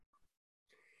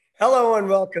Hello and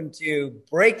welcome to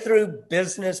Breakthrough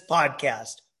Business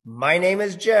Podcast. My name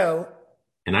is Joe.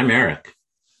 And I'm Eric.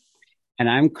 And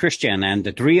I'm Christian. And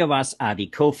the three of us are the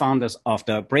co-founders of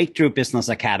the Breakthrough Business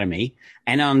Academy.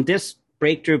 And on this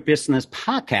Breakthrough Business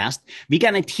Podcast, we're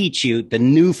going to teach you the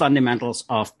new fundamentals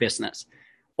of business.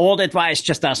 Old advice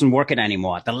just doesn't work it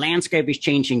anymore. The landscape is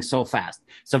changing so fast.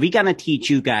 So we're going to teach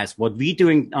you guys what we're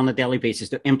doing on a daily basis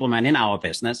to implement in our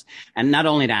business. And not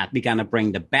only that, we're going to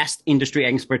bring the best industry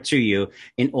expert to you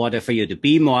in order for you to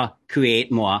be more,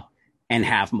 create more, and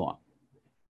have more.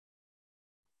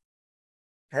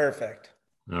 Perfect.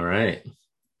 All right.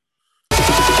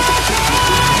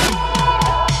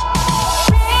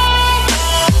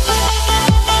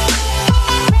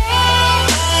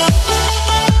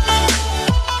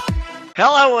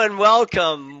 Hello and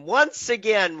welcome. Once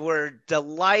again, we're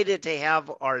delighted to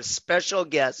have our special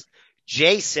guest,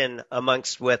 Jason,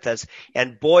 amongst with us.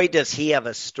 And boy, does he have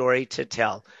a story to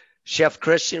tell. Chef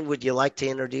Christian, would you like to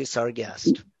introduce our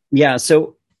guest? Yeah.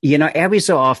 So, every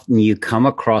so often you come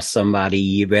across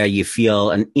somebody where you feel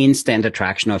an instant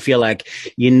attraction or feel like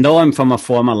you know him from a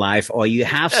former life, or you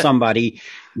have somebody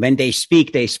when they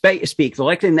speak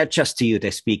likely not just to you, they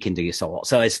speak into your soul.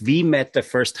 So as we met the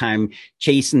first time,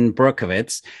 Jason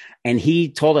Berkowitz, and he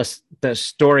told us the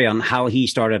story on how he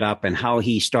started up and how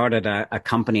he started a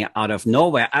company out of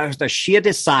nowhere, out of the sheer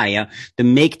desire to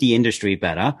make the industry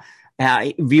better.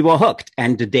 We were hooked,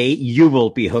 and today you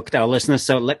will be hooked, our listeners.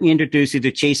 So let me introduce you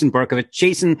to Jason Berkowitz.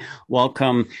 Jason,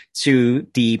 welcome to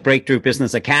the Breakthrough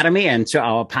Business Academy and to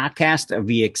our podcast.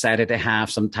 We're excited to have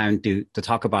some time to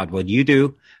talk about what you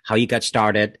do, how you got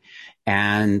started,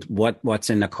 and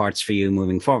what's in the cards for you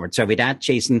moving forward. So with that,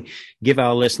 Jason, give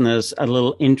our listeners a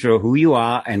little intro, who you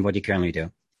are and what you currently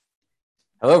do.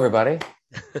 Hello, everybody.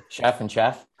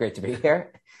 Chef, great to be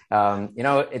here.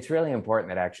 It's really important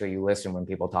that actually you listen when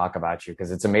people talk about you,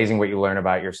 because it's amazing what you learn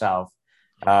about yourself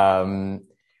through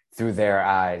their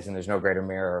eyes. And there's no greater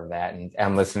mirror of that. And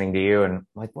I'm listening to you and I'm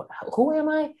like, who am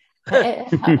I?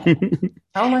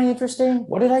 How am I interesting?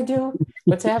 What did I do?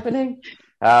 What's happening?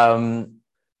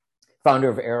 Founder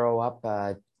of Arrow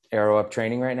Up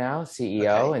Training right now,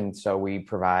 CEO. Okay. And so we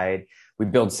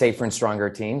build safer and stronger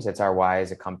teams. That's our why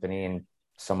as a company, and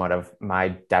somewhat of my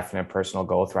definite personal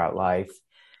goal throughout life.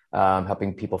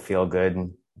 Helping people feel good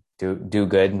and do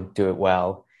good and do it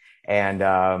well.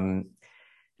 And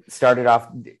started off,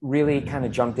 really kind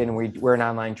of jumped in. And we're an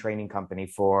online training company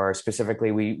for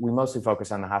specifically, we mostly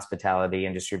focus on the hospitality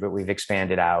industry, but we've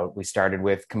expanded out. We started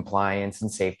with compliance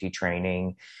and safety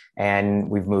training, and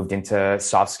we've moved into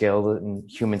soft skills and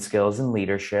human skills and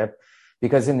leadership,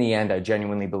 because in the end, I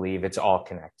genuinely believe it's all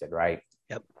connected, right?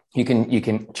 Yep. You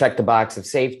can check the box of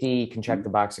safety, you can check the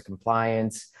box of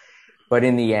compliance. But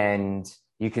in the end,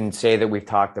 you can say that we've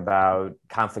talked about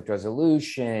conflict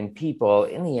resolution, people.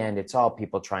 In the end, it's all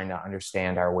people trying to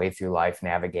understand our way through life,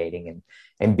 navigating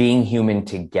and being human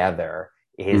together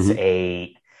is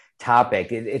a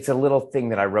topic. It's a little thing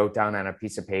that I wrote down on a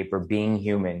piece of paper, being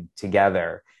human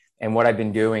together. And what I've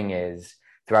been doing is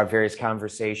throughout various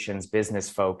conversations, business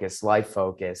focus, life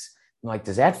focus, I'm like,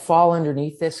 does that fall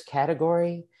underneath this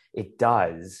category? It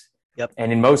does. Yep.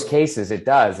 And in most cases it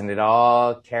does. And it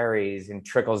all carries and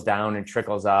trickles down and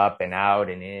trickles up and out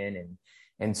and in.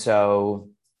 And so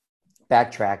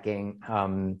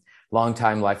backtracking,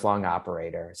 longtime, lifelong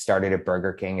operator, started at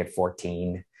Burger King at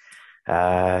 14,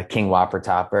 King Whopper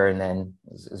Topper. And then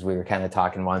as we were kind of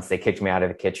talking once, they kicked me out of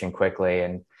the kitchen quickly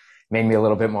and made me a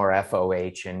little bit more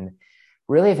FOH. And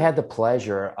really have had the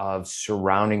pleasure of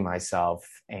surrounding myself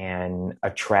and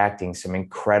attracting some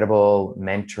incredible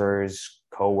mentors,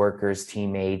 coworkers,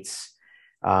 teammates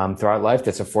throughout life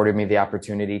that's afforded me the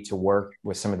opportunity to work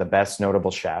with some of the best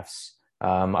notable chefs,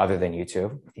 other than you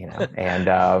two,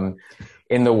 and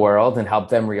in the world, and help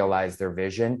them realize their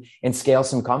vision and scale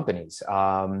some companies.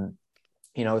 A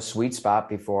sweet spot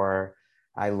before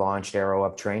I launched Arrow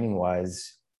Up Training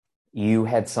was you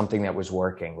had something that was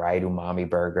working, right? Umami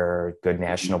Burger, good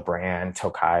national brand,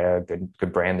 Tokaya,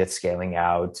 good brand that's scaling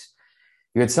out.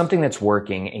 You had something that's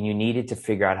working and you needed to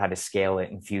figure out how to scale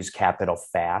it, infuse capital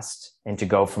fast, and to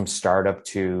go from startup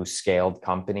to scaled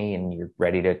company, and you're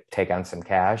ready to take on some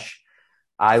cash.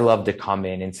 I love to come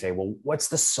in and say, well, what's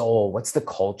the soul? What's the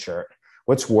culture?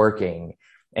 What's working?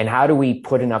 And how do we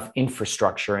put enough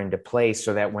infrastructure into place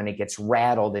so that when it gets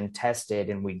rattled and tested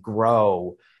and we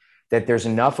grow, that there's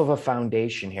enough of a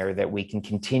foundation here that we can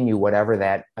continue whatever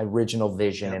that original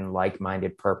vision and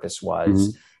like-minded purpose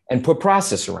was, and put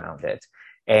process around it.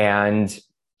 And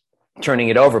turning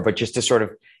it over, but just to sort of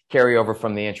carry over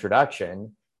from the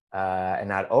introduction and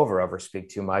not over speak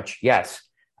too much. Yes,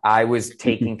 I was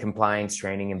taking compliance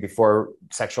training, and before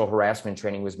sexual harassment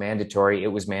training was mandatory, it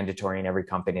was mandatory in every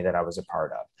company that I was a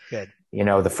part of. Good.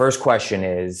 The first question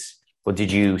is, well,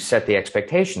 did you set the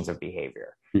expectations of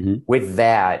behavior? Mm-hmm. With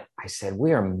that, I said,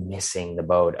 we are missing the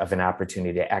boat of an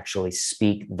opportunity to actually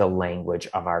speak the language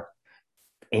of our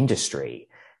industry,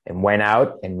 and went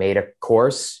out and made a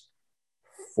course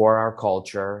for our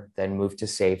culture, then moved to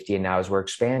safety. And now as we're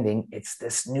expanding, it's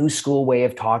this new school way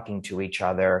of talking to each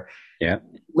other,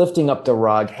 lifting up the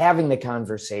rug, having the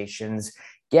conversations,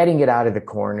 getting it out of the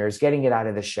corners, getting it out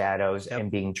of the shadows,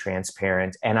 and being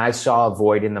transparent. And I saw a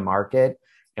void in the market,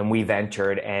 and we've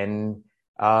entered, and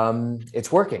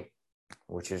it's working,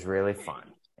 which is really fun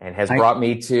and has brought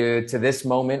me to this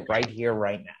moment right here,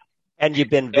 right now. And you've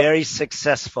been very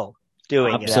successful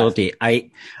doing it. Absolutely. I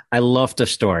love the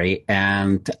story.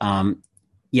 And,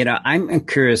 I'm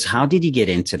curious, how did you get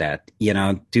into that?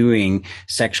 Doing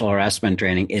sexual harassment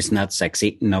training is not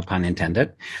sexy, no pun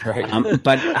intended. Right.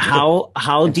 But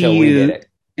how do you,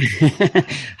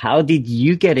 how did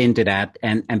you get into that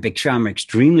and make sure I'm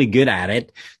extremely good at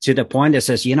it to the point that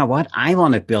says, you know what, I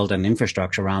want to build an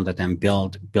infrastructure around it and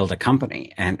build a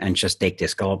company and just take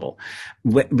this global.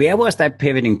 Where was that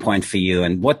pivoting point for you?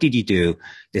 And what did you do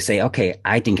to say, okay,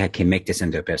 I think I can make this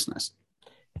into a business?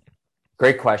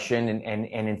 Great question. And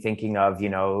in thinking of,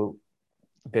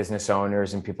 business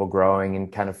owners and people growing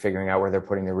and kind of figuring out where they're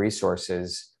putting their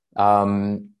resources,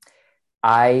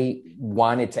 I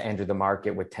wanted to enter the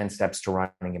market with 10 steps to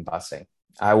running and busing.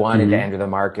 I wanted to enter the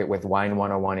market with Wine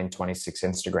 101 and 26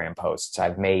 Instagram posts.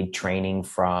 I've made training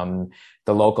from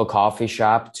the local coffee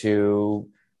shop to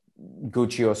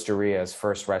Gucci Osteria's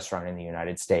first restaurant in the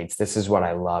United States. This is what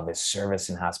I love, is service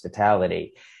and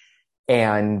hospitality.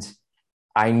 And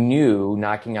I knew,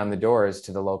 knocking on the doors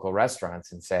to the local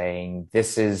restaurants and saying,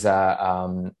 this is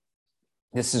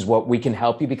what we can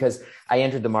help you, because I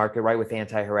entered the market right with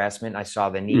anti-harassment. I saw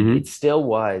the need. It still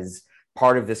was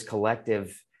part of this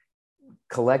collective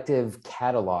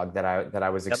catalog that I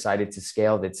was excited to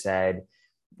scale, that said,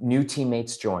 new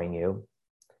teammates join you.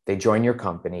 They join your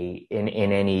company in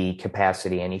any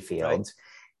capacity, any field. Right.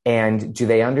 And do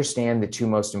they understand the two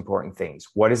most important things?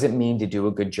 What does it mean to do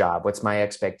a good job? What's my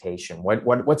expectation?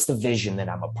 What's the vision that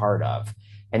I'm a part of?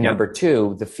 And number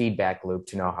two, the feedback loop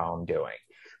to know how I'm doing.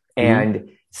 And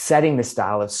setting the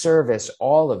style of service,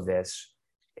 all of this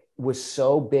was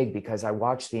so big because I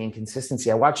watched the inconsistency.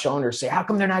 I watched owners say, how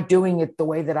come they're not doing it the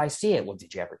way that I see it? Well,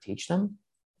 did you ever teach them?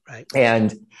 Right.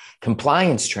 And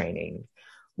compliance training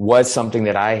was something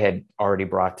that I had already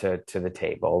brought to the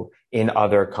table in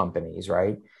other companies,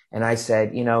 right? And I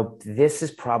said, this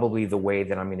is probably the way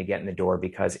that I'm going to get in the door,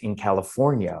 because in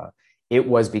California, it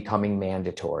was becoming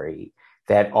mandatory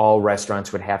that all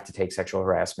restaurants would have to take sexual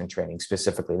harassment training,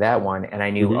 specifically that one. And I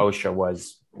knew OSHA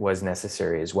was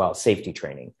necessary as well, safety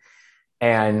training.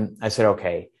 And I said,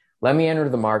 okay, let me enter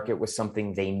the market with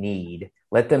something they need.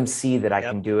 Let them see that I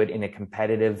can do it in a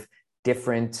competitive,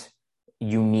 different,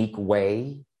 unique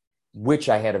way, which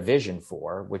I had a vision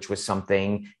for, which was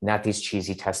something, not these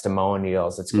cheesy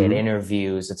testimonials. Let's get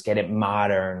interviews. Let's get it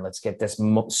modern. Let's get this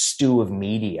stew of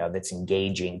media that's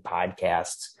engaging,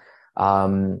 podcasts.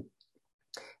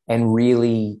 And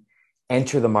really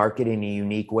enter the market in a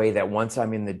unique way that once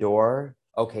I'm in the door,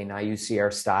 okay, now you see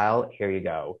our style. Here you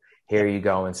go. Here you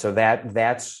go. And so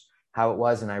that's how it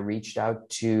was. And I reached out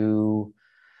to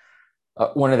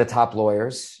one of the top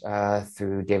lawyers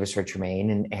through Davis Ray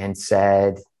Tremaine and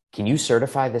said, can you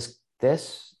certify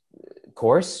this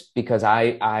course? Because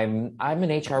I'm an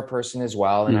HR person as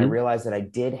well. And I realized that I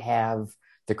did have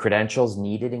the credentials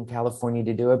needed in California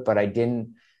to do it, but I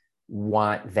didn't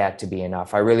want that to be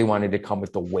enough. I really wanted to come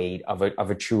with the weight of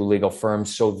a true legal firm,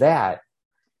 so that,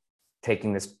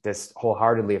 taking this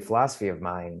wholeheartedly a philosophy of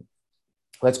mine,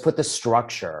 let's put the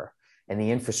structure and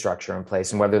the infrastructure in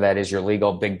place. And whether that is your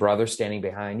legal big brother standing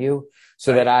behind you,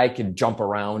 so that I could jump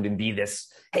around and be this,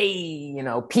 hey,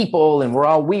 people, and we're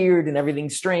all weird and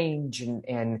everything's strange,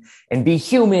 and be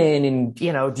human. And,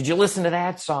 did you listen to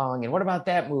that song? And what about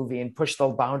that movie? And push the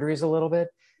boundaries a little bit,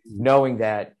 knowing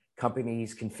that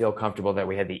companies can feel comfortable that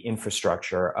we had the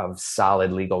infrastructure of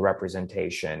solid legal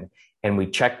representation, and we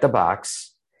checked the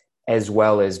box as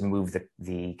well as move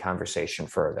the conversation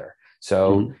further.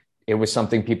 So it was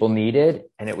something people needed,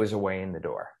 and it was a way in the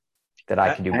door that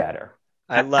I could do better.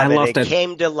 I love it. It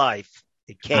came to life.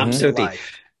 It came to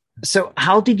life. So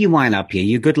how did you wind up here?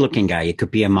 You're a good looking guy. You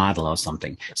could be a model or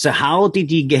something. So how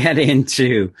did you get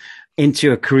into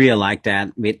a career like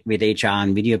that with HR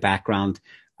and with your background?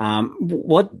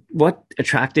 What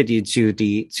attracted you to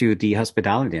the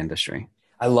hospitality industry?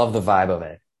 I love the vibe of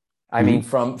it. I mean,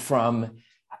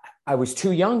 I was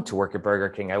too young to work at Burger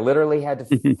King. I literally had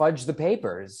to fudge the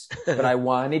papers, but I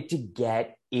wanted to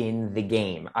get in the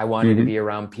game. I wanted to be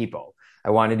around people. I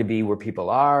wanted to be where people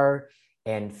are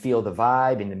and feel the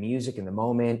vibe and the music and the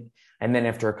moment. And then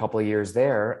after a couple of years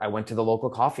there, I went to the local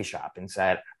coffee shop and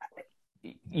said,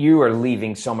 you are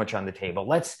leaving so much on the table.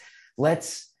 Let's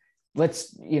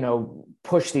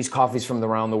push these coffees from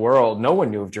around the world. No one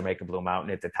knew of Jamaica Blue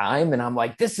Mountain at the time. And I'm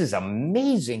like, this is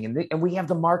amazing. And we have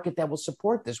the market that will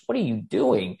support this. What are you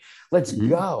doing? Let's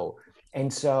go.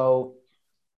 And so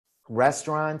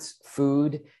restaurants,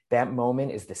 food, that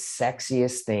moment is the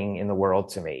sexiest thing in the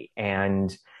world to me.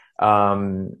 And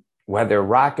whether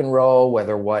rock and roll,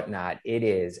 whether whatnot, it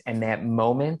is. And that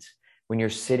moment when you're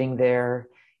sitting there,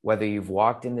 whether you've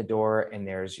walked in the door and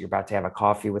you're about to have a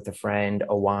coffee with a friend,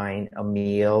 a wine, a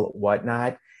meal,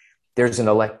 whatnot, there's an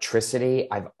electricity.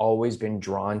 I've always been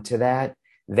drawn to that.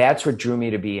 That's what drew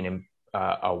me to be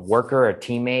a worker, a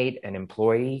teammate, an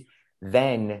employee.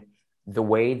 Then the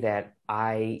way that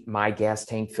my gas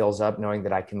tank fills up, knowing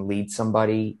that I can lead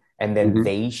somebody and then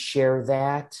they share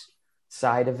that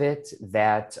side of it,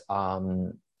 that's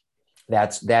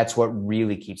what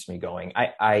really keeps me going.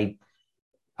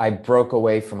 I broke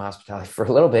away from hospitality for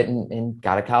a little bit and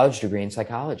got a college degree in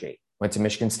psychology. Went to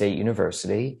Michigan State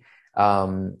University.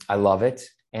 I love it.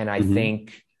 And I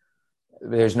think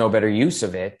there's no better use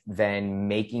of it than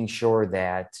making sure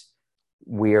that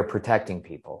we are protecting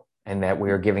people and that we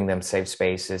are giving them safe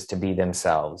spaces to be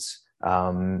themselves.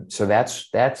 So that's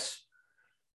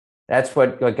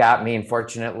what got me.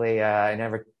 Unfortunately, I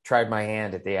never tried my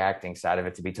hand at the acting side of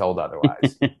it, to be told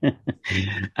otherwise.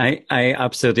 I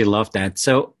absolutely love that.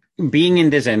 So being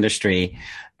in this industry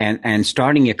and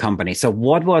starting your company. So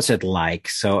what was it like?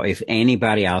 So if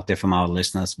anybody out there from our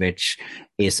listeners, which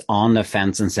is on the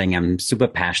fence and saying, I'm super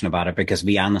passionate about it, because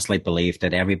we honestly believe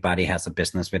that everybody has a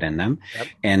business within them. Yep.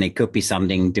 And it could be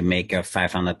something to make a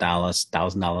 $500,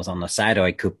 $1,000 on the side, or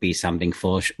it could be something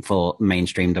full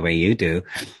mainstream the way you do.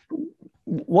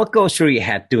 What goes through your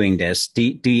head doing this?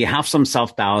 Do you have some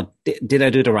self-doubt? Did I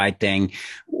do the right thing?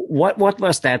 What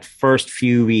was that first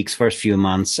few weeks, first few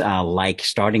months like,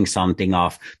 starting something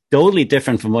off totally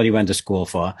different from what you went to school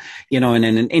for, and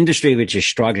in an industry which is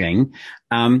struggling?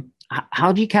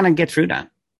 How do you kind of get through that?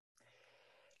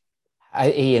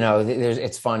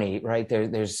 It's funny, right?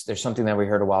 There's something that we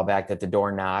heard a while back, that the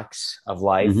door knocks of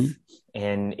life,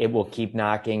 and it will keep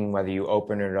knocking whether you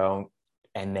open it or don't.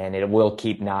 And then it will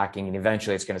keep knocking, and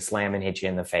eventually it's going to slam and hit you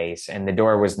in the face. And the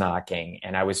door was knocking,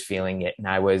 and I was feeling it, and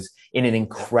I was in an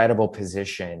incredible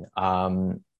position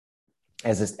as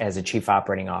a chief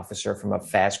operating officer from a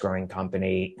fast growing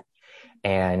company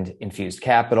and infused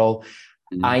capital.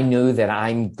 I knew that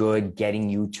I'm good getting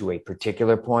you to a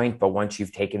particular point, but once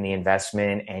you've taken the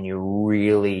investment and you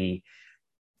really,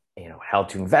 held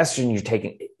to investors, and you're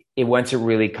taking it, once it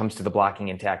really comes to the blocking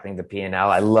and tackling, the P&L,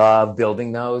 I love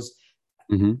building those.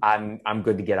 I'm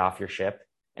good to get off your ship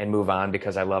and move on,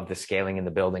 because I love the scaling and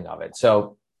the building of it.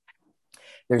 So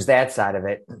there's that side of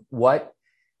it.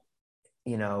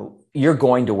 You're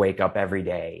going to wake up every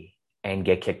day and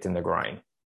get kicked in the groin.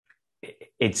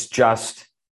 It's just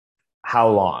how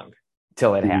long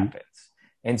till it happens.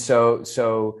 And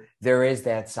so there is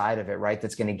that side of it, right?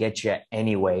 That's going to get you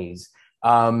anyways.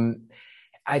 I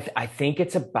think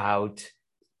it's about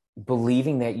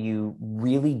believing that you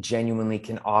really genuinely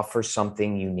can offer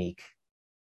something unique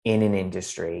in an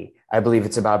industry. I believe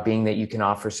it's about being that you can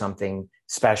offer something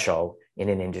special in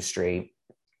an industry.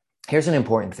 Here's an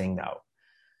important thing, though.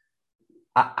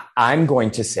 I'm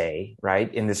going to say,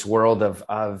 right, in this world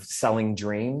of selling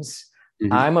dreams,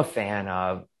 I'm a fan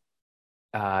of,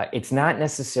 it's not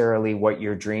necessarily what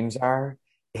your dreams are.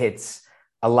 It's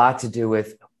a lot to do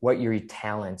with what your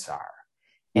talents are.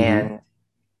 And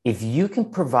if you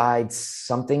can provide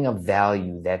something of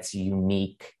value that's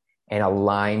unique and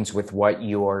aligns with what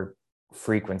your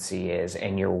frequency is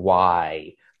and your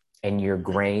why and your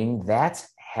grain, that's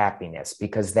happiness,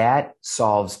 because that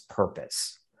solves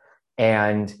purpose.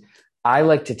 And I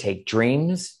like to take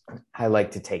dreams, I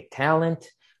like to take talent,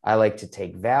 I like to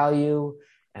take value,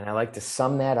 and I like to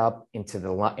sum that up into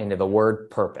the word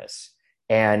purpose.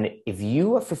 And if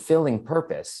you are fulfilling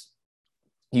purpose,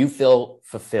 you feel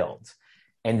fulfilled.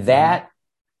 And that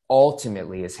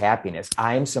ultimately is happiness.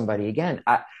 I am somebody, again,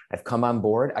 I've come on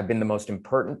board. I've been the most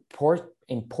important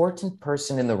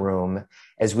person in the room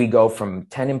as we go from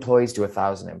 10 employees to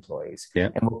 1,000 employees. Yeah.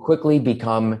 And we'll quickly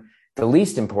become the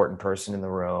least important person in the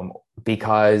room,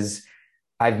 because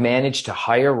I've managed to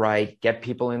hire right, get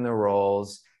people in their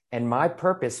roles, and my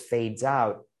purpose fades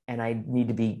out, and I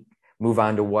need to move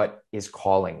on to what is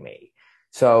calling me.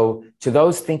 So to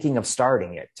those thinking of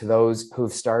starting it, to those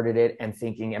who've started it and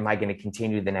thinking, am I going to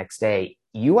continue the next day?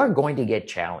 You are going to get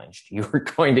challenged. You are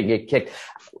going to get kicked.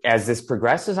 As this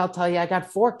progresses, I'll tell you, I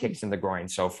got 4 kicks in the groin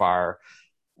so far.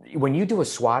 When you do a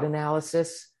SWOT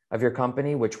analysis of your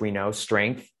company, which we know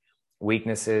strength,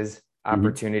 weaknesses,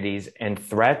 opportunities, and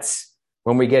threats,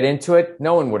 when we get into it,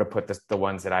 no one would have put the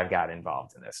ones that I've got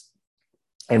involved in this.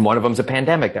 And one of them is a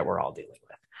pandemic that we're all dealing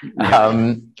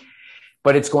with.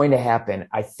 But it's going to happen.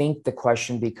 I think the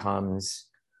question becomes,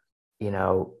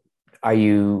 are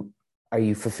you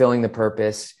fulfilling the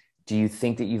purpose? Do you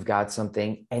think that you've got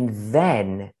something? And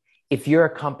then if you're a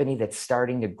company that's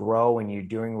starting to grow and you're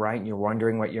doing right and you're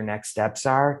wondering what your next steps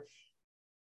are,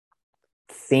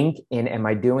 think in, am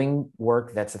I doing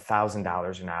work that's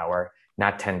 $1,000 an hour,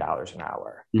 not $10 an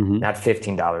hour, not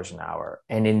 $15 an hour?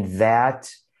 And in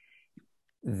that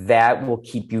will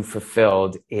keep you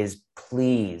fulfilled. Is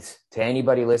please, to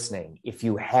anybody listening, if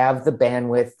you have the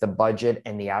bandwidth, the budget,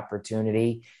 and the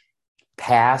opportunity,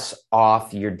 pass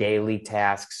off your daily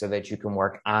tasks so that you can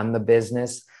work on the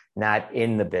business, not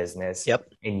in the business.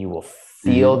 Yep. And you will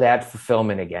feel that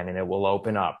fulfillment again, and it will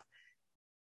open up.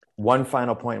 One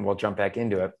final point, and we'll jump back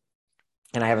into it.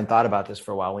 And I haven't thought about this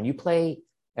for a while. When you play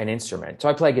an instrument, so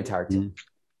I play guitar too.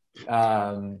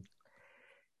 When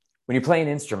you play an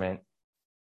instrument,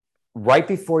 right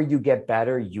before you get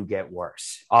better, you get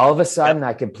worse. All of a sudden,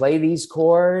 I can play these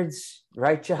chords,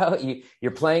 right, Joe?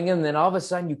 You're playing them, then all of a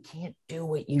sudden, you can't do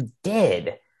what you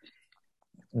did.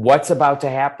 What's about to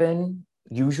happen,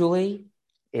 usually,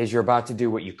 is you're about to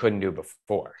do what you couldn't do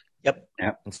before. Yep.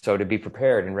 And so to be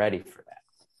prepared and ready for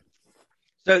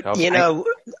that. So,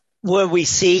 what we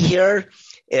see here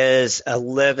is a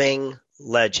living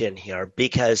legend here,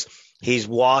 because he's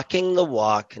walking the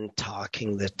walk and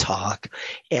talking the talk.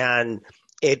 And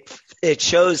it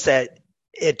shows that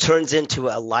it turns into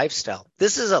a lifestyle.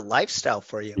 This is a lifestyle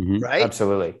for you, right?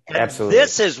 Absolutely. And absolutely.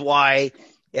 This is why,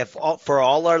 for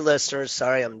all our listeners,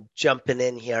 sorry, I'm jumping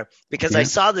in here, because I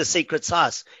saw the secret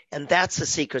sauce, and that's the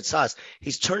secret sauce.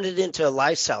 He's turned it into a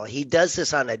lifestyle. He does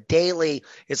this on a daily,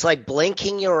 it's like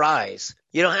blinking your eyes.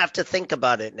 You don't have to think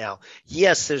about it now.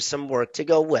 Yes, there's some work to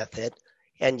go with it.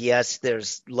 And yes,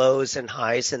 there's lows and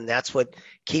highs, and that's what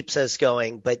keeps us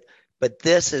going. But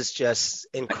this is just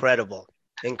incredible.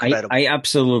 Incredible. I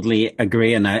absolutely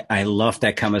agree. And I love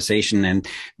that conversation. And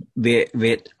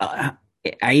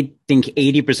I think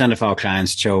 80% of our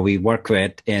clients, Joe, we work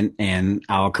with in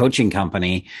our coaching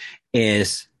company,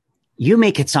 is you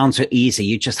make it sound so easy.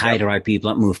 You just hire the right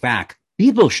people and move back.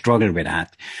 People struggle with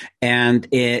that. And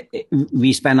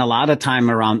we spend a lot of time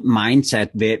around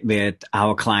mindset with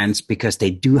our clients, because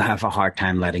they do have a hard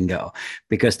time letting go,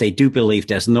 because they do believe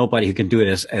there's nobody who can do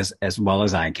this as well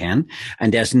as I can.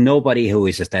 And there's nobody who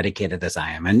is as dedicated as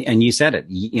I am. And you said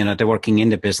it, they're working in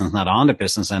the business, not on the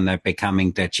business, and they're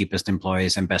becoming the cheapest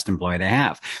employees and best employee they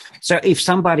have. So if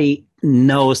somebody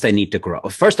knows they need to grow,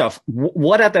 first off,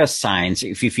 what are the signs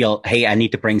if you feel, hey, I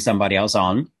need to bring somebody else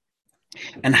on?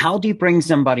 And how do you bring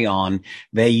somebody on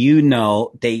where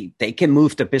they can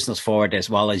move the business forward as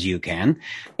well as you can?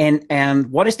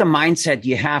 And what is the mindset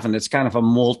you have? And it's kind of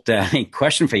a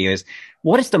question for you is,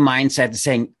 what is the mindset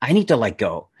saying, I need to let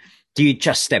go? Do you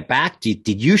just step back?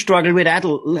 Did you struggle with that,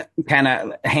 kind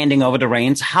of handing over the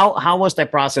reins? How was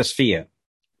that process for you?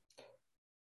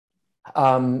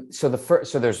 So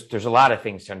there's a lot of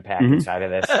things to unpack inside of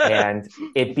this, and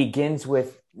it begins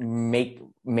with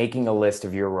making a list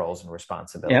of your roles and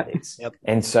responsibilities. Yep.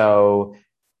 And so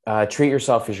treat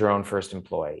yourself as your own first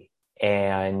employee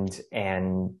and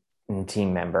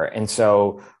team member. And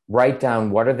so write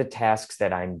down, what are the tasks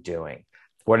that I'm doing?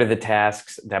 What are the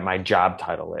tasks that my job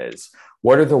title is?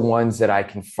 What are the ones that I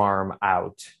can farm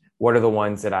out? What are the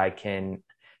ones that I can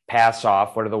pass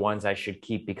off? What are the ones I should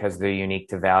keep because they're unique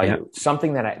to value? Yep.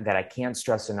 Something that I can't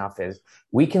stress enough is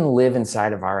we can live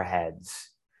inside of our heads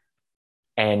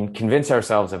and convince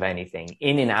ourselves of anything,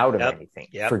 in and out of anything,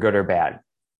 for good or bad.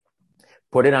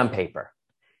 Put it on paper.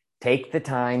 Take the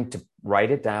time to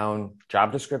write it down.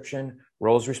 Job description,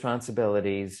 roles,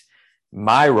 responsibilities,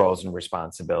 my roles and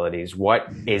responsibilities, what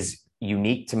is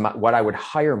unique to what I would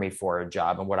hire me for a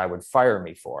job and what I would fire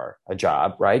me for a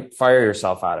job, right? Fire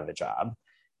yourself out of a job.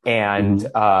 And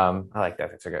I like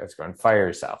that. It's going fire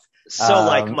yourself. So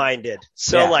like-minded.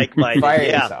 Like-minded. Fire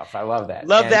yourself. I love that.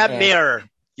 Love that mirror.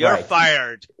 You're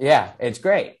fired. Yeah, it's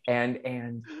great.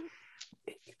 And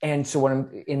so when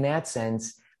I'm in that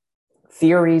sense,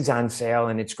 theory's on sale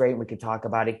and it's great. We could talk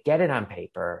about it. Get it on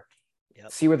paper.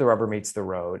 Yep. See where the rubber meets the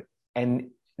road.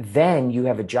 And then you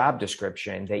have a job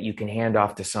description that you can hand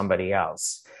off to somebody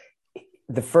else.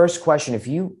 the first question, if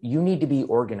you need to be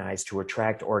organized to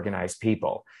attract organized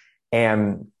people.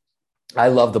 And I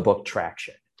love the book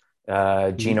Traction,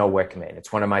 Gino Wickman.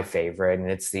 It's one of my favorite, and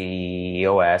it's the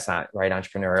EOS, right?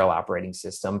 Entrepreneurial Operating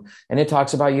System. And it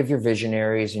talks about you have your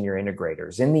visionaries and your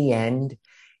integrators. In the end,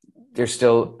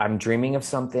 I'm dreaming of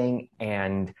something,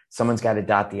 and someone's got to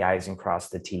dot the I's and cross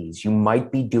the T's. You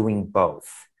might be doing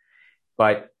both,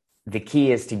 but the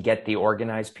key is to get the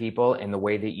organized people, and the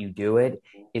way that you do it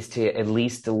is to at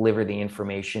least deliver the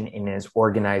information in as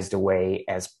organized a way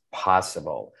as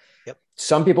possible. Yep.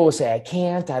 Some people will say, I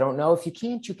can't, I don't know. If you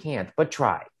can't, you can't, but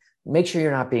try. Make sure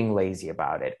you're not being lazy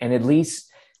about it, and at least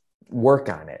work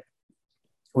on it.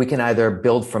 We can either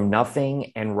build from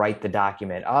nothing and write the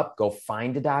document up, go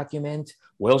find a document.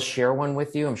 We'll share one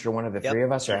with you. I'm sure one of the three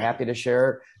of us are happy to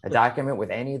share a document with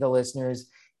any of the listeners,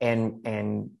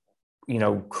 and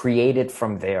create it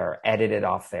from there, edit it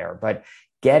off there, but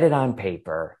get it on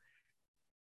paper.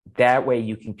 That way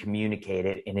you can communicate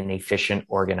it in an efficient,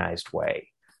 organized way.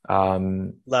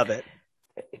 Love it.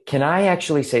 Can I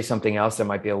actually say something else that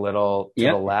might be a little to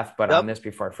the left, but on this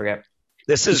before I forget?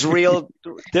 This is real.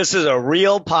 This is a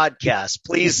real podcast.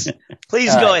 Please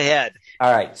go ahead.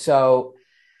 All right. So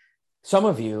some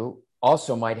of you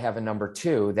also might have a number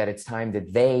two, that it's time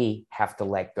that they have to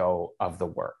let go of the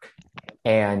work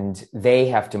and they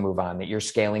have to move on, that you're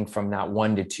scaling from not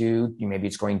 1 to 2. Maybe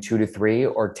it's going 2 to 3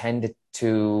 or 10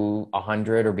 to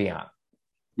 100 or beyond.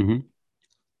 Mm-hmm.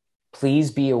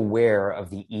 Please be aware of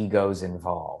the egos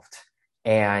involved.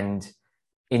 And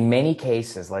in many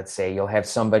cases, let's say you'll have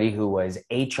somebody who was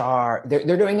HR.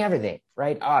 They're doing everything,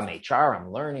 right? Oh, I'm HR.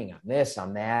 I'm learning. I'm this,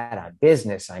 I'm that. I'm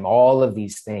business. I'm all of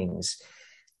these things.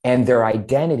 And their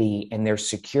identity and their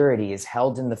security is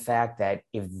held in the fact that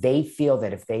if they feel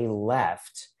that if they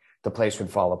left, the place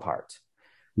would fall apart.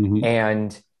 Mm-hmm.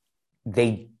 And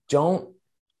they're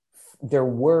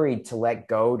worried to let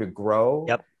go, to grow.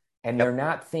 Yep. And they're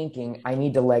not thinking, I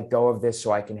need to let go of this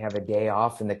so I can have a day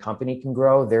off and the company can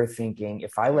grow. They're thinking,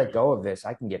 if I let go of this,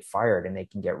 I can get fired and they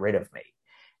can get rid of me.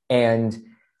 And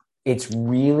it's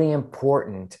really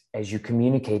important as you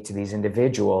communicate to these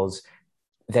individuals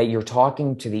that you're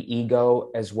talking to the ego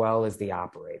as well as the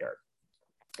operator.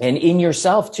 And in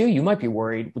yourself too, you might be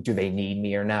worried, do they need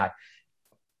me or not?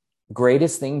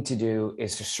 Greatest thing to do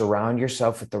is to surround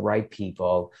yourself with the right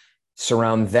people,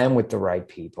 surround them with the right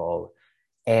people.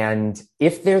 And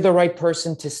if they're the right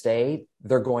person to stay,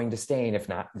 they're going to stay. And if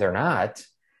not, they're not. Yep.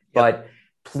 But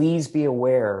please be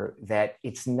aware that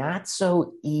it's not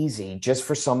so easy just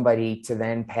for somebody to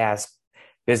then pass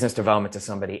business development to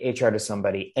somebody, HR to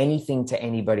somebody, anything to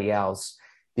anybody else,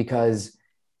 because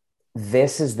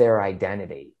this is their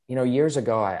identity. Years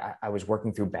ago, I was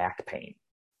working through back pain.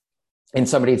 And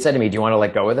somebody had said to me, do you want to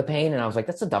let go of the pain? And I was like,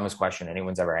 that's the dumbest question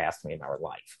anyone's ever asked me in our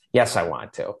life. Yes, I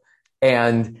want to.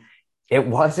 And it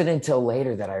wasn't until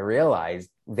later that I realized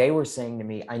they were saying to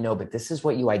me, I know, but this is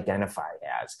what you identified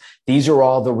as. These are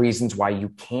all the reasons why you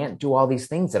can't do all these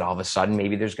things, that all of a sudden,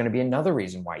 maybe there's going to be another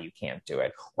reason why you can't do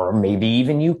it, or maybe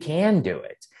even you can do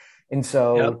it. And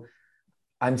so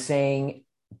I'm saying,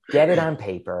 get it on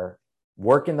paper,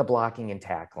 work in the blocking and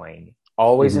tackling,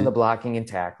 always in the blocking and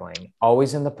tackling,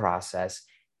 always in the process,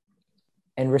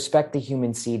 and respect the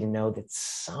human seed and know that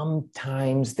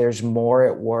sometimes there's more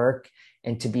at work,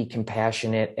 and to be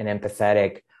compassionate and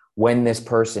empathetic when this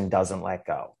person doesn't let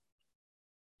go.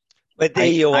 But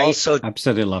then I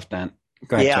absolutely love that.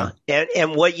 Go ahead, John.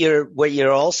 And what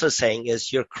you're also saying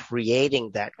is you're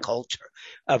creating that culture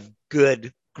of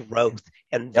good growth.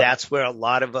 And that's where a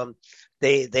lot of them,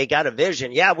 they got a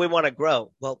vision. Yeah, we want to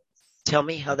grow. Well, tell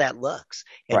me how that looks.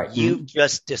 And you've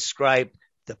just described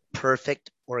the perfect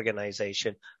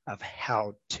organization of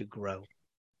how to grow.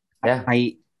 Yeah.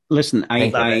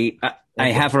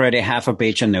 I have already half a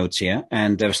page of notes here,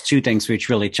 and there's two things which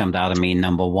really jumped out at me.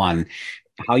 Number one,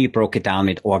 how you broke it down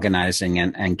with organizing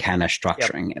and kind of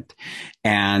structuring it.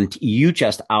 And you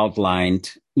just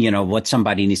outlined, what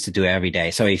somebody needs to do every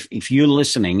day. So if you're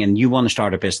listening and you want to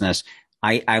start a business,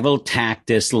 I will tag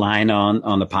this line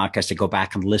on the podcast to go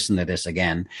back and listen to this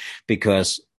again,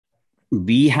 because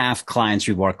we have clients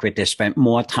we work with, they spend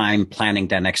more time planning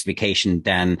their next vacation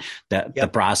than the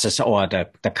process or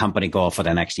the company goal for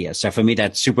the next year. So for me,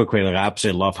 that's super critical. I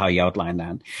absolutely love how you outline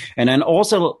that. And then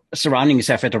also surrounding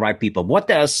yourself with the right people. What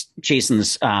does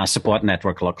Jason's support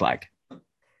network look like?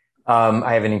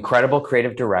 I have an incredible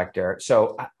creative director.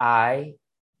 So I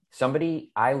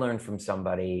learned from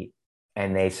somebody,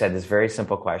 and they said this very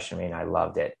simple question to me, and I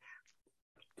loved it.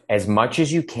 As much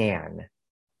as you can,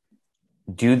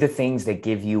 do the things that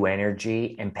give you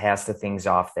energy and pass the things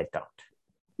off that don't.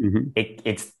 Mm-hmm.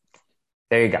 It's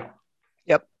there you go.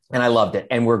 Yep. And I loved it.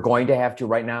 And we're going to have to,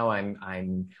 right now,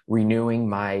 I'm renewing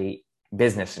my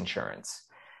business insurance.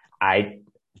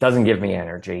 Doesn't give me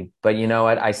energy, but you know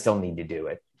what? I still need to do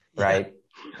it. Right.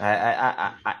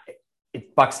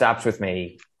 It buck stops with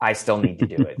me. I still need to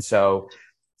do it. So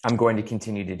I'm going to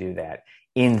continue to do that.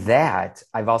 In that,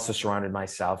 I've also surrounded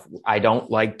myself. I don't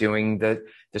like doing the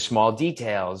small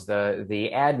details, the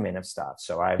admin of stuff.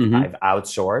 So I've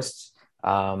outsourced.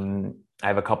 I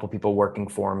have a couple people working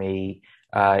for me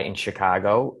in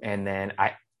Chicago, and then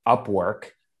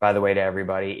Upwork, by the way, to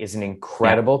everybody, is an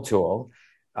incredible tool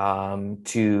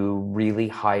to really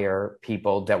hire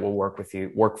people that will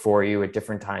work for you at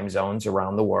different time zones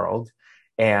around the world.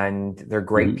 And they're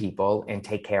great people, and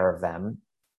take care of them.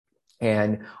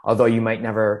 And although you might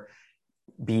never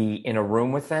be in a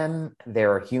room with them,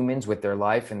 they're humans with their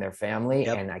life and their family.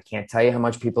 Yep. And I can't tell you how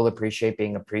much people appreciate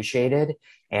being appreciated.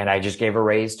 And I just gave a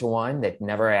raise to one that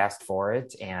never asked for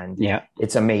it. And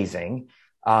it's amazing.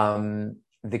 My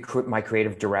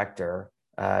creative director,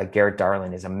 Garrett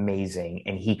Darlin, is amazing.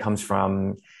 And he comes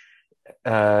from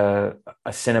a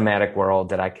cinematic world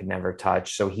that I could never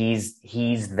touch. So he's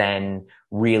then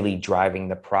really driving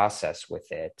the process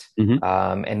with it.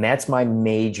 And that's my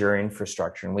major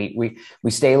infrastructure. And we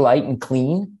stay light and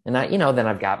clean. And then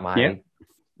I've got my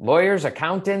lawyers,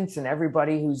 accountants, and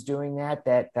everybody who's doing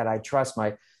that I trust.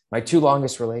 My two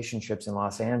longest relationships in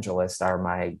Los Angeles are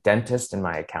my dentist and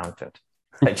my accountant.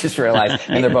 I just realized,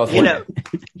 and they're both women.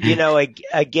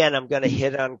 Again, I'm going to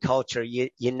hit on culture. You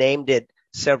named it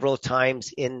several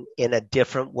times in a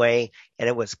different way, and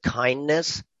it was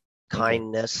kindness.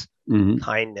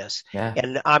 Yeah.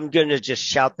 And I'm going to just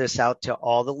shout this out to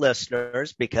all the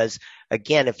listeners, because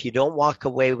again, if you don't walk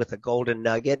away with a golden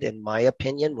nugget, in my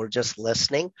opinion, we're just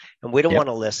listening, and we don't want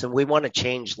to listen. We want to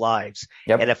change lives.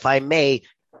 And if I may,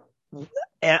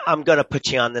 I'm going to put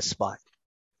you on the spot.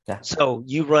 So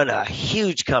you run a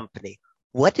huge company.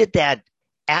 What did that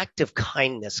act of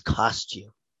kindness cost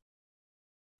you?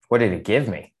 What did it give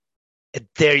me?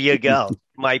 There you go.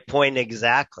 My point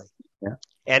exactly.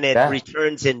 And it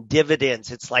returns in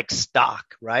dividends. It's like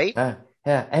stock, right?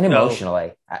 And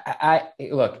emotionally. I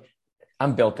look,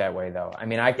 I'm built that way though. I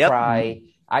mean, I cry.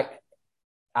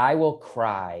 I will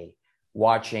cry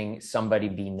watching somebody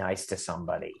be nice to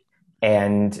somebody.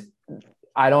 And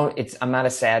I'm not a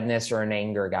sadness or an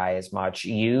anger guy as much.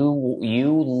 You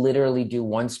literally do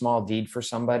one small deed for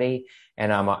somebody,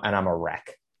 and I'm a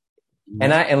wreck.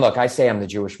 And look, I say I'm the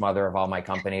Jewish mother of all my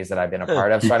companies that I've been a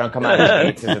part of, so I don't come out of the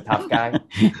gates as a tough guy.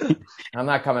 I'm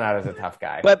not coming out as a tough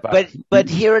guy. But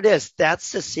here it is.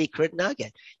 That's the secret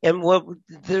nugget. And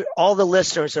all the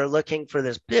listeners are looking for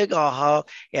this big aha,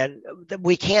 and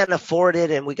we can't afford it,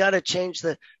 and we got to change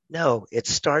no, it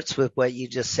starts with what you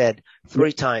just said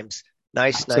 3 times.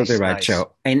 Nice. Right,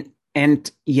 Joe. And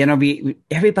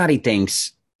everybody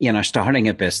thinks, starting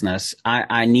a business,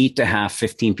 I need to have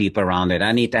 15 people around it.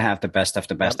 I need to have the best of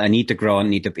the best. I need to grow and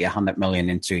need to be 100 million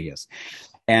in 2 years.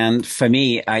 And for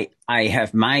me, I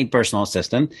have my personal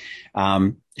assistant.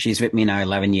 She's with me now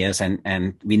 11 years,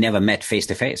 and we never met face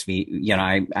to face.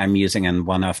 I'm using on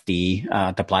one of the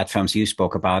platforms you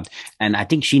spoke about, and I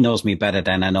think she knows me better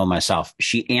than I know myself.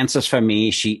 She answers for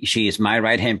me. She is my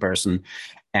right-hand person.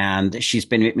 And she's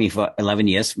been with me for 11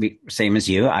 years, same as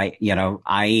you.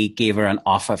 I gave her an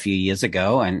offer a few years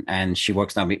ago, and she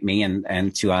works now with me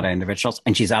and 2 other individuals,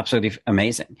 and she's absolutely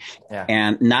amazing.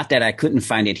 And not that I couldn't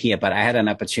find it here, but I had an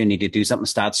opportunity to do something,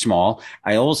 start small.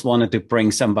 I always wanted to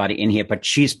bring somebody in here, but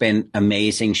she's been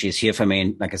amazing. She's here for me.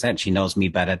 And like I said, she knows me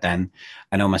better than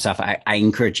I know myself. I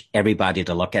encourage everybody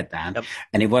to look at that.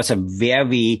 And it was a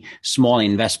very small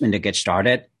investment to get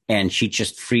started. And she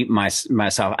just freed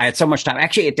myself. I had so much time.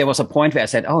 Actually, there was a point where I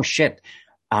said, oh, shit,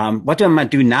 what am I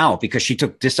do now? Because she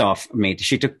took this off me.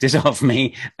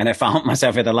 And I found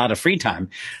myself with a lot of free time.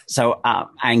 So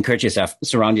I encourage yourself,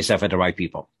 surround yourself with the right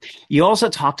people. You also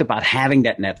talked about having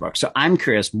that network. So I'm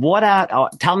curious,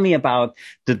 tell me about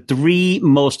the 3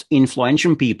 most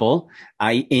influential people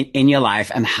in your life,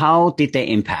 and how did they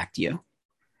impact you?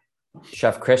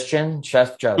 Chef Christian,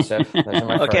 Chef Joseph.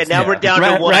 Okay, now we're down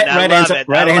to one. I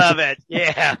love it.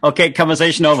 Yeah. Okay,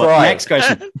 conversation over. Troy. Next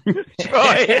question.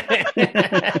 Troy.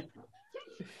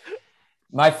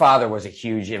 My father was a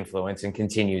huge influence and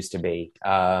continues to be.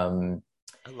 I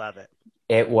love it.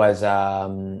 It was,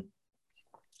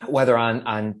 whether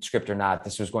on script or not,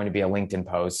 this was going to be a LinkedIn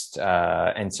post.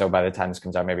 And so by the time this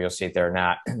comes out, maybe you'll see it there or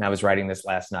not. And I was writing this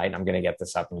last night, and I'm going to get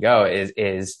this up and go,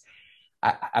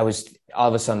 I was, all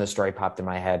of a sudden the story popped in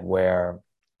my head where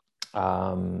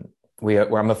I'm a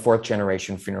 4th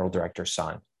generation funeral director's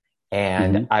son.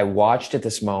 And I watched at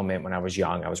this moment when I was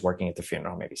young. I was working at the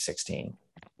funeral, maybe 16.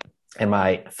 And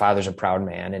my father's a proud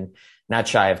man and not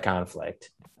shy of conflict.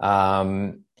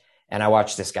 And I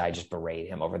watched this guy just berate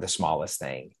him over the smallest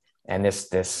thing. And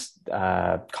this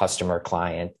customer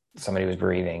client, somebody was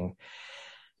bereaving.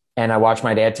 And I watched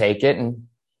my dad take it and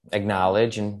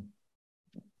acknowledge, and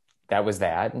that was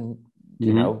that. And,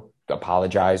 you know,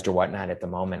 apologized or whatnot at the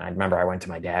moment. I remember I went to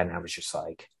my dad and I was just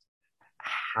like,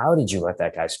 how did you let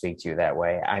that guy speak to you that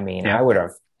way? I mean, I would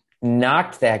have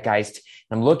knocked that guy's.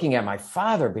 I'm looking at my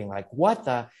father being like, what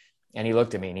the? And he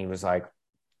looked at me and he was like,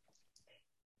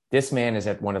 this man is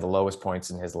at one of the lowest points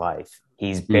in his life.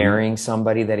 He's burying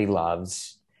somebody that he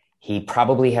loves. He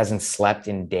probably hasn't slept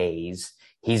in days.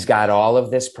 He's got all of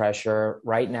this pressure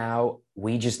right now.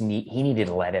 He needed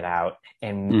to let it out.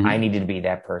 And I needed to be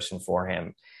that person for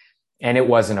him. And it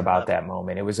wasn't about that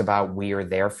moment. It was about, we are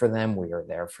there for them. We are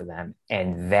there for them.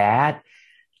 And that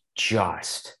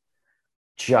just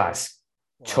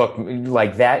took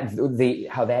like that,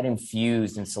 how that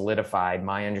infused and solidified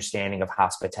my understanding of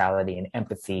hospitality and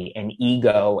empathy and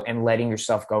ego and letting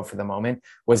yourself go for the moment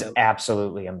was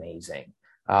absolutely amazing.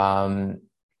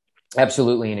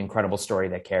 Absolutely an incredible story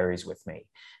that carries with me.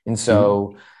 And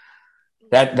so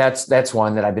that's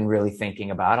one that I've been really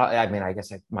thinking about. I mean, I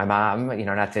guess my mom, you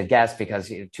know, not to guess because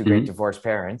two great divorced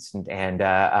parents,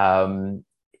 and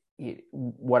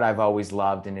what I've always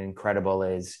loved and incredible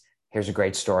is, here's a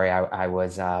great story. I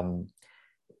was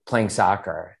playing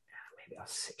soccer. Maybe I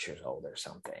was 6 years old or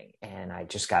something. And I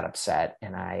just got upset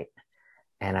and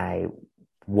I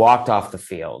walked off the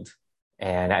field,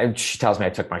 and she tells me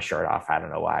I took my shirt off. I don't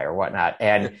know why or whatnot.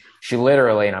 And she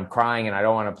literally, and I'm crying and I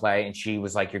don't want to play. And she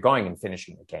was like, you're going and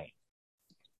finishing the game.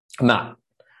 I'm not.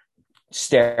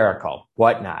 Hysterical,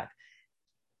 whatnot.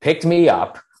 Picked me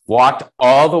up, walked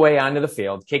all the way onto the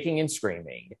field, kicking and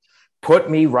screaming, put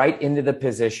me right into the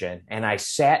position. And I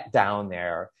sat down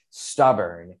there,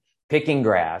 stubborn, picking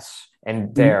grass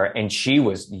and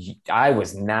I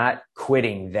was not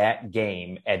quitting that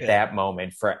game at that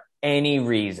moment for any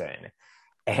reason.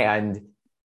 And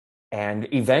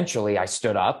eventually I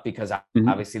stood up because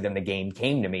obviously then the game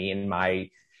came to me and my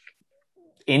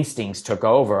instincts took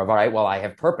over of, all right, well, I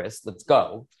have purpose. Let's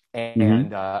go.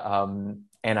 And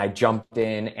I jumped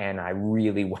in and I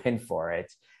really went for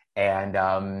it.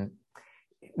 And,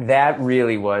 that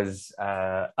really was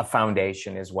a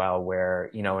foundation as well, where,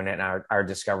 you know, in our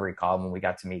discovery call, when we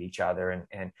got to meet each other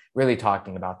and really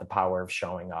talking about the power of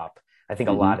showing up, I think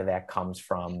a lot of that comes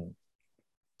from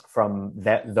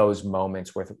those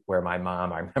moments where my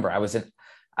mom, I remember I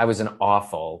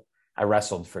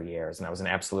wrestled for years and I was an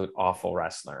absolute awful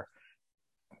wrestler.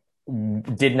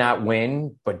 Did not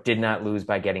win, but did not lose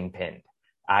by getting pinned.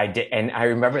 I did. And I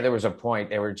remember there was a point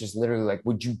they were just literally like,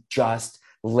 would you just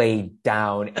lay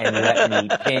down and let me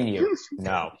pin you?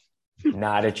 No,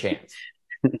 not a chance.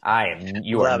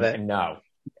 No.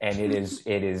 And it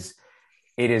is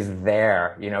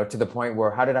there, you know, to the point where,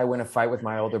 how did I win a fight with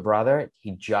my older brother?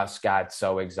 He just got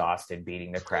so exhausted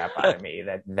beating the crap out of me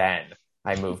that then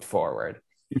I moved forward,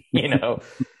 you know?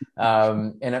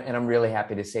 And I'm really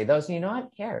happy to say those, you know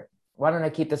what, here, why don't I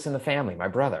keep this in the family? My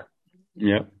brother.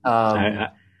 Yeah.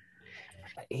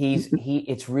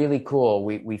 It's really cool.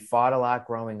 We fought a lot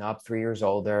growing up, 3 years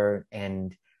older,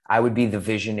 and I would be the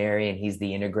visionary and he's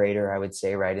the integrator, I would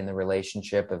say, right, in the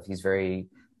relationship of, he's very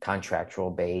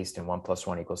contractual based and 1 +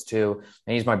 1 = 2.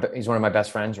 And he's one of my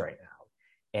best friends right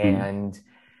now. And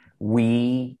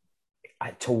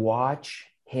to watch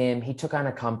him, he took on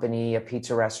a company, a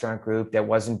pizza restaurant group that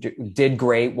did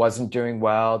great, wasn't doing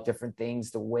well, different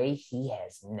things. The way he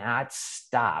has not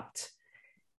stopped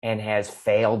and has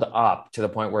failed up to the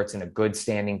point where it's in a good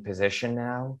standing position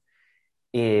now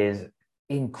is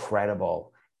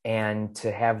incredible. And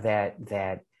to have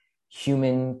that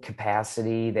human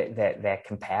capacity, that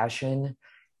compassion,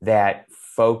 that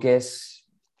focus,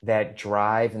 that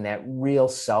drive, and that real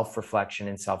self-reflection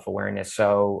and self-awareness.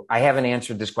 So I haven't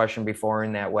answered this question before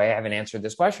in that way. I haven't answered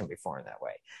this question before in that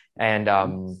way. And,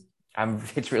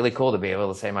 it's really cool to be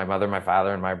able to say my mother, my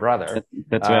father, and my brother.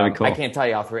 That's very cool. I can't tell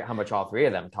you how much all three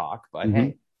of them talk, but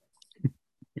hey.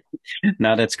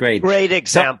 No, that's great. Great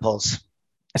examples.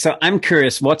 So I'm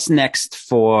curious, what's next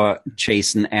for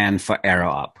Jason and for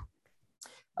Arrow Up?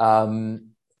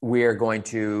 We are going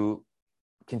to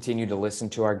continue to listen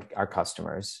to our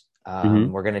customers.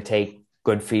 We're going to take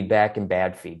good feedback and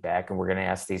bad feedback, and we're going to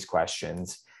ask these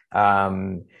questions.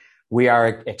 We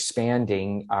are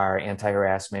expanding our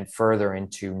anti-harassment further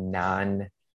into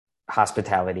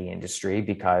non-hospitality industry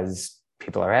because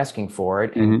people are asking for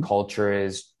it, and culture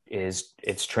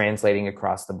it's translating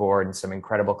across the board, and some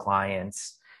incredible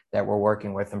clients that we're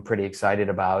working with. I'm pretty excited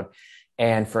about.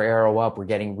 And for Arrow Up, we're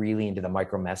getting really into the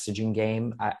micro messaging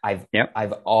game. Yep.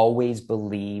 I've always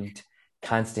believed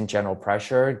constant general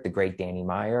pressure, the great Danny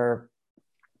Meyer.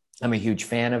 I'm a huge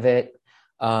fan of it.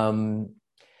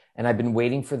 And I've been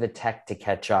waiting for the tech to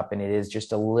catch up, and it is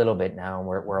just a little bit now. And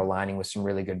we're aligning with some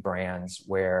really good brands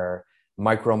where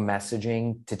micro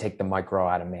messaging to take the micro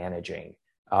out of managing.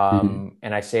 And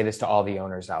I say this to all the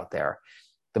owners out there.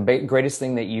 The greatest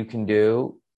thing that you can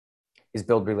do is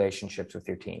build relationships with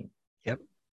your team. Yep.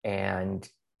 And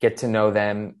get to know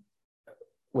them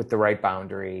with the right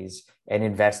boundaries and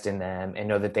invest in them and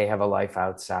know that they have a life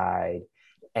outside.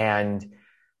 And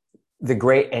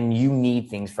you need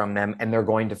things from them, and they're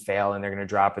going to fail, and they're going to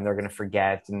drop, and they're going to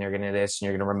forget, and they're going to this, and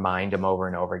you're going to remind them over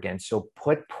and over again. So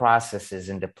put processes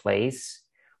into place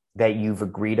that you've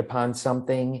agreed upon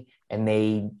something, and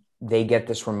they get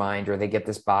this reminder, they get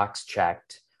this box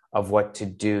checked of what to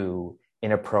do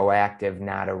in a proactive,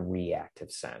 not a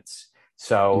reactive sense.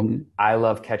 So I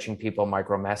love catching people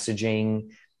micro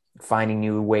messaging, finding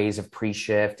new ways of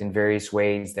pre-shift in various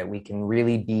ways that we can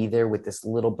really be there with this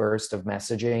little burst of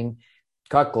messaging.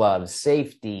 Cut gloves,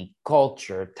 safety,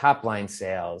 culture, top line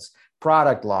sales,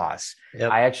 product loss.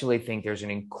 Yep. I actually think there's an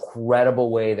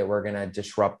incredible way that we're going to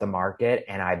disrupt the market.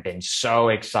 And I've been so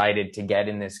excited to get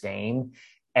in this game,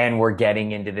 and we're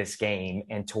getting into this game,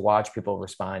 and to watch people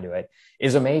respond to it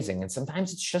is amazing. And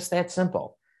sometimes it's just that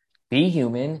simple. Be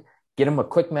human, get them a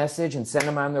quick message, and send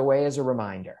them on their way as a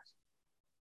reminder.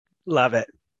 Love it.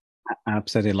 I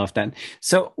absolutely love that.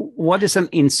 So what is an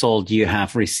insult you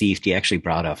have received you're actually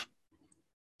proud of?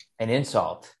 An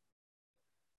insult.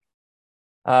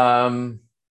 You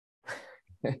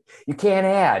can't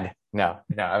add. No,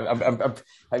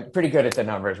 I'm pretty good at the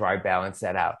numbers where I balance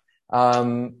that out.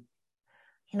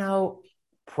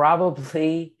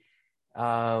 Probably,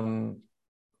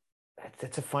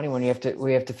 that's a funny one.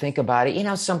 We have to think about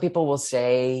it. Some people will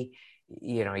say,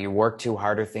 you work too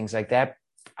hard or things like that.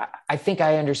 I think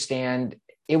I understand.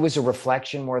 It was a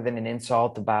reflection more than an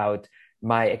insult about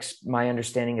my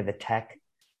understanding of the tech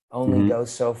only goes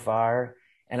so far.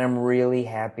 And I'm really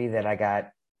happy that I got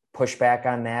pushback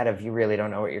on that of you really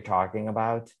don't know what you're talking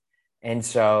about. And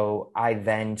so I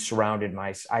then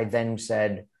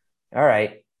said, all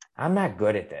right, I'm not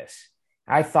good at this.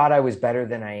 I thought I was better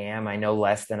than I am. I know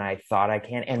less than I thought I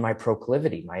can. And my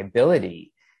proclivity, my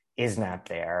ability is not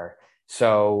there.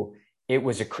 So it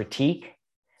was a critique.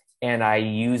 And I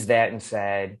used that and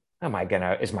said,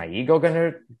 is my ego going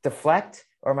to deflect,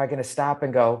 or am I going to stop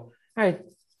and go, all right,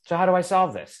 so how do I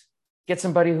solve this? Get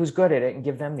somebody who's good at it and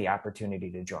give them the opportunity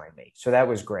to join me. So that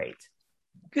was great.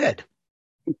 Good.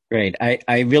 Great.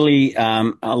 I really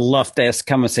love this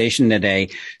conversation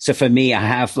today. So for me, I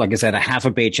have, like I said, a half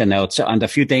a page of notes. So on the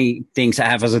few things I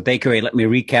have as a takeaway, let me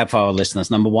recap for our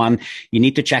listeners. Number one, you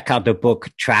need to check out the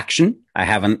book Traction. I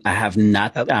have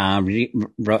not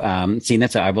seen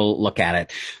it, so I will look at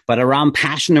it. But around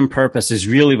passion and purpose is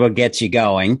really what gets you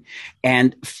going.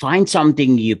 And find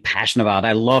something you're passionate about.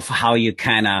 I love how you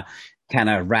kind of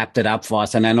wrapped it up for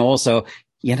us. And then also,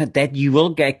 that you will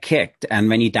get kicked. And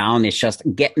when you're down, it's just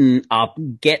getting up,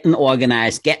 getting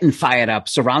organized, getting fired up,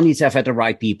 surround yourself with the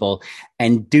right people,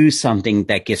 and do something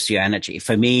that gives you energy.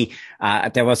 For me,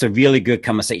 there was a really good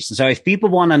conversation. So if people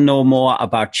want to know more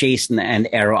about Jason and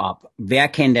Arrow Up, where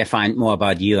can they find more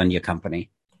about you and your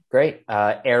company? Great.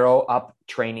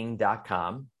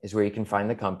 ArrowUpTraining.com is where you can find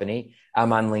the company.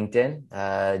 I'm on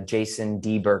LinkedIn. Jason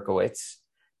D. Berkowitz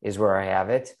is where I have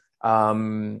it.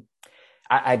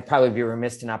 I'd probably be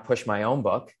remiss to not push my own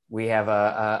book. We have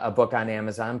a book on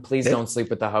Amazon. Please Don't Sleep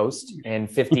with the Host,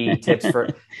 and 50 tips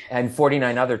and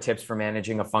 49 other tips for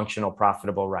managing a functional,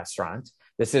 profitable restaurant.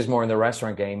 This is more in the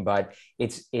restaurant game, but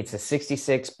it's a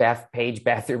 66-page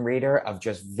bathroom reader of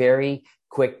just very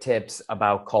quick tips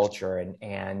about culture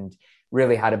and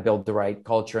really how to build the right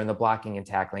culture and the blocking and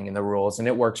tackling and the rules. And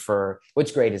it works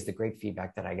what's great is the great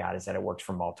feedback that I got is that it works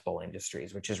for multiple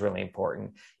industries, which is really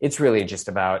important. It's really just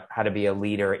about how to be a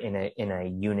leader in a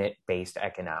unit-based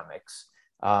economics,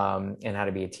 and how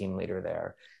to be a team leader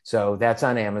there. So that's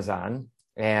on Amazon.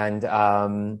 And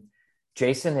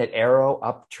Jason at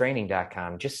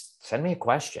ArrowUpTraining.com. Just send me a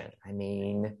question. I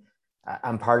mean,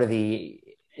 I'm part of the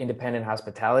Independent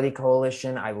Hospitality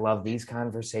Coalition. I love these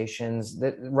conversations.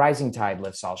 The rising tide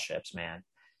lifts all ships, man.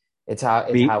 It's how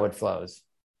it flows.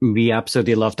 We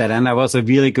absolutely love that. And that was a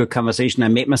really good conversation. I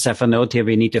made myself a note here.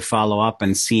 We need to follow up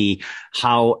and see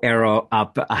how Arrow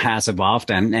Up has evolved.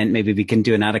 And maybe we can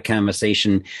do another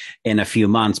conversation in a few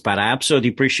months. But I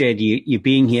absolutely appreciate you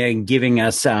being here and giving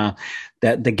us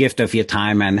the gift of your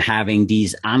time and having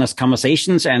these honest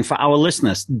conversations. And for our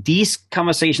listeners, these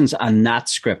conversations are not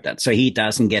scripted, so he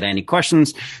doesn't get any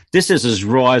questions. This is as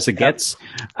raw as it gets.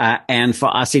 And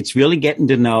for us, it's really getting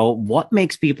to know what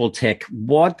makes people tick,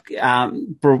 what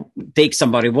takes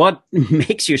somebody, what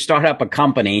makes you start up a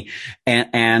company,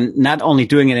 and not only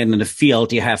doing it in the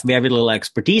field you have very little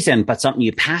expertise in, but something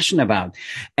you're passionate about.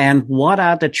 And what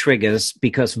are the triggers?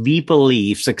 Because we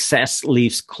believe success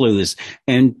leaves clues.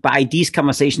 And by these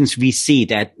conversations, we see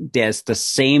that there's the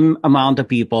same amount of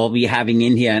people we're having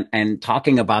in here and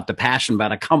talking about the passion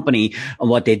about a company and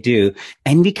what they do.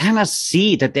 And we kind of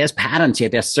see that there's patterns here.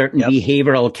 There's certain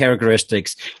behavioral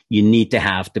characteristics you need to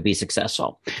have to be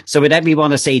successful. So with that, we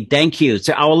want to say thank you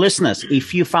to our listeners.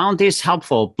 If you found this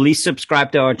helpful, please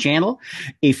subscribe to our channel.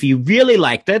 If you really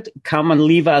liked it, come and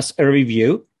leave us a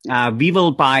review. We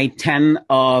will buy 10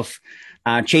 of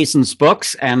Jason's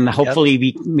books, and hopefully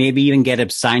we maybe even get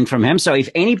it signed from him. So if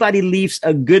anybody leaves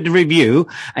a good review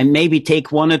and maybe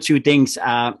take one or two things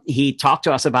he talked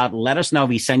to us about, let us know.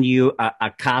 We send you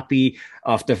a copy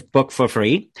of the book for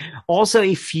free. Also,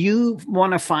 if you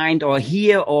want to find or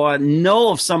hear or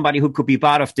know of somebody who could be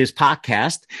part of this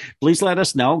podcast, please let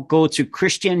us know. Go to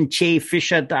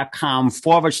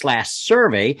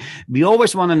christianjfisher.com/survey. We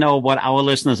always want to know what our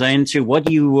listeners are into, what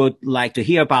you would like to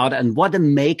hear about, and what the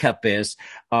makeup is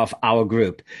of our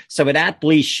group. So with that,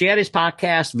 please share this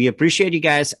podcast. We appreciate you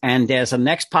guys. And there's a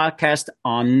next podcast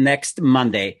on next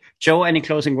Monday. Joe, any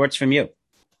closing words from you?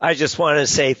 I just want to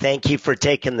say thank you for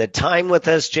taking the time with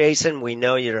us, Jason. We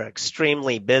know you're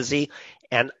extremely busy,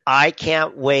 and I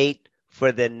can't wait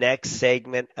for the next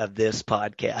segment of this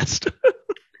podcast.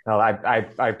 Well, I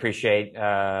appreciate,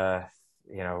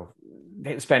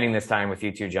 spending this time with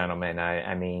you two gentlemen.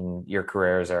 I mean, your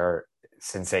careers are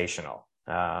sensational.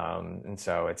 And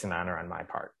so it's an honor on my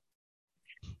part.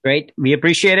 Great. We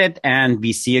appreciate it. And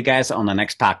we see you guys on the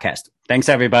next podcast. Thanks,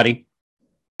 everybody.